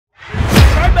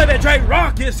baby,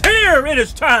 J-Rocc is here. It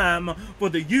is time for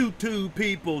the YouTube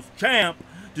People's Champ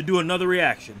to do another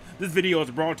reaction. This video is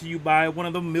brought to you by one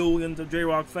of the millions of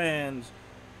J-Rocc fans,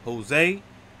 Jose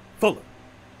Fuller.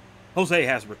 Jose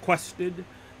has requested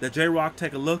that J-Rocc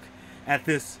take a look at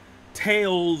this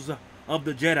Tales of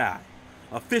the Jedi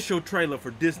official trailer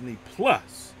for Disney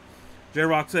Plus.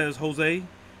 J-Rocc says, Jose,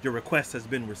 your request has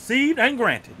been received and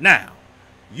granted. Now,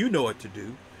 you know what to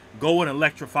do. Go and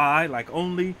electrify like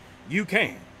only you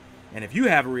can. And if you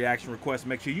have a reaction request,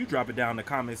 make sure you drop it down in the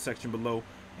comments section below,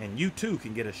 and you too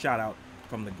can get a shout out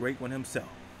from the great one himself.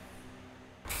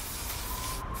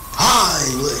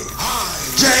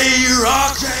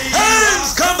 J-Rocc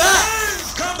has come back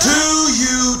to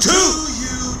YouTube.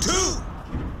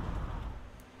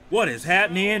 What is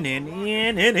happening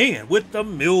in with the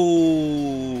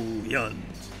millions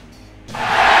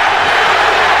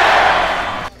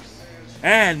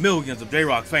and millions of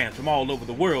J-Rocc fans from all over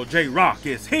the world? J-Rocc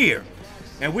is here,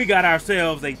 and we got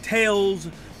ourselves a Tales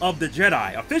of the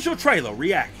Jedi official trailer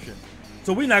reaction.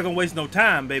 So we're not gonna waste no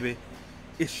time, baby.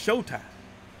 It's showtime.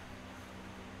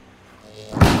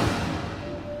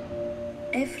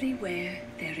 Everywhere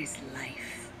there is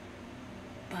life,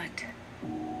 but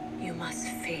you must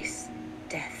face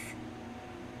death.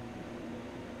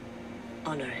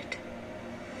 Honor it.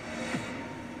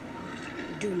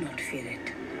 Do not fear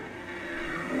it.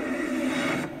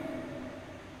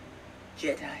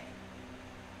 Jedi.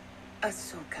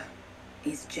 Ahsoka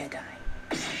is Jedi.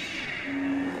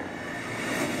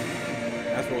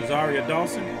 That's Rosario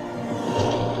Dawson.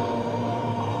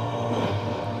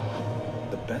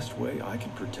 The best way I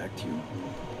can protect you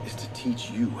is to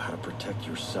teach you how to protect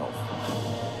yourself.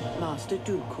 Master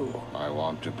Dooku. I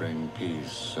want to bring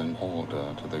peace and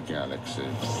order to the galaxy.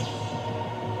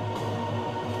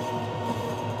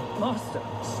 Master,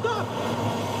 stop!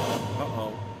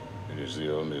 Uh-oh. It is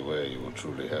the only way you will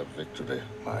truly have victory,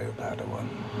 my Padawan.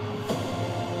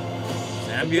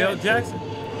 Samuel Jackson.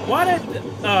 Why that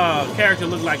character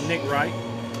look like Nick Wright?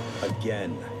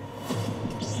 Again.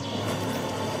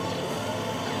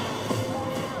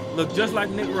 Look just like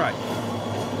Nick Wright.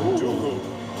 Dooku,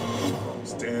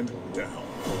 stand down.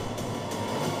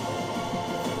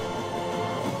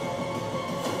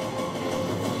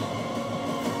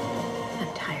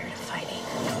 I'm tired of fighting.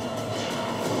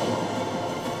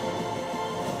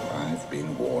 I've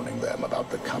been warning them about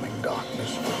the coming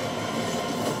darkness.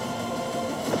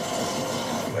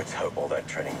 Let's hope all that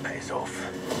training pays off.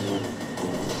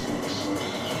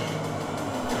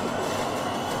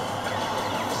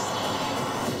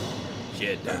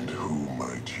 Jedi. And who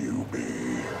might you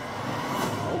be?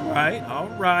 All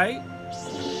right.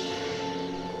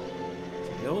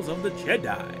 Tales of the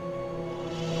Jedi.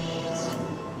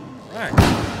 All right.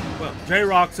 Well,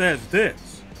 J-Rocc says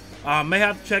this. May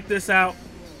have to check this out.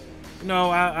 You know,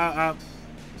 I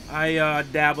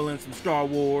dabble in some Star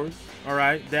Wars. All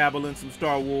right, dabble in some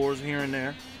Star Wars here and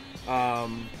there.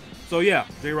 So yeah,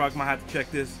 J-Rocc might have to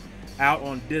check this out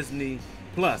on Disney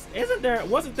Plus.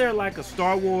 Wasn't there like a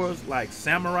Star Wars like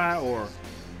samurai or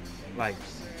like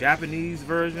Japanese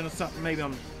version or something? Maybe I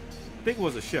think it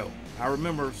was a show. I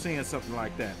remember seeing something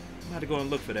like that. I had to go and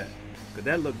look for that because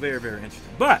that looked very, very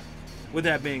interesting. But with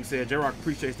that being said, J-Rocc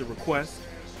appreciates the request.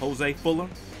 Jose Fuller.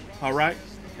 All right,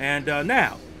 and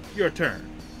now your turn.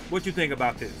 What you think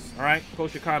about this? All right,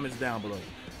 post your comments down below.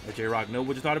 Let J-Rocc know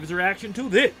what you thought of his reaction to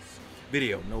this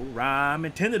video. No rhyme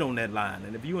intended on that line.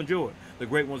 And if you enjoyed the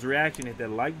great one's reaction, hit that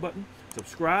like button,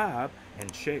 subscribe,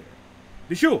 and share.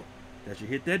 Be sure that you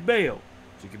hit that bell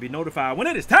so you can be notified when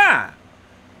it is time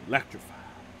to electrify.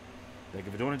 Thank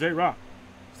you for joining J-Rocc.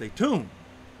 Stay tuned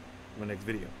for the next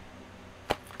video.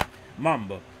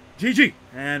 Mamba, GG,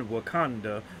 and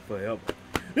Wakanda forever.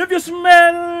 If you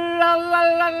smell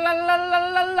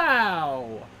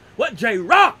what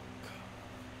J-Rocc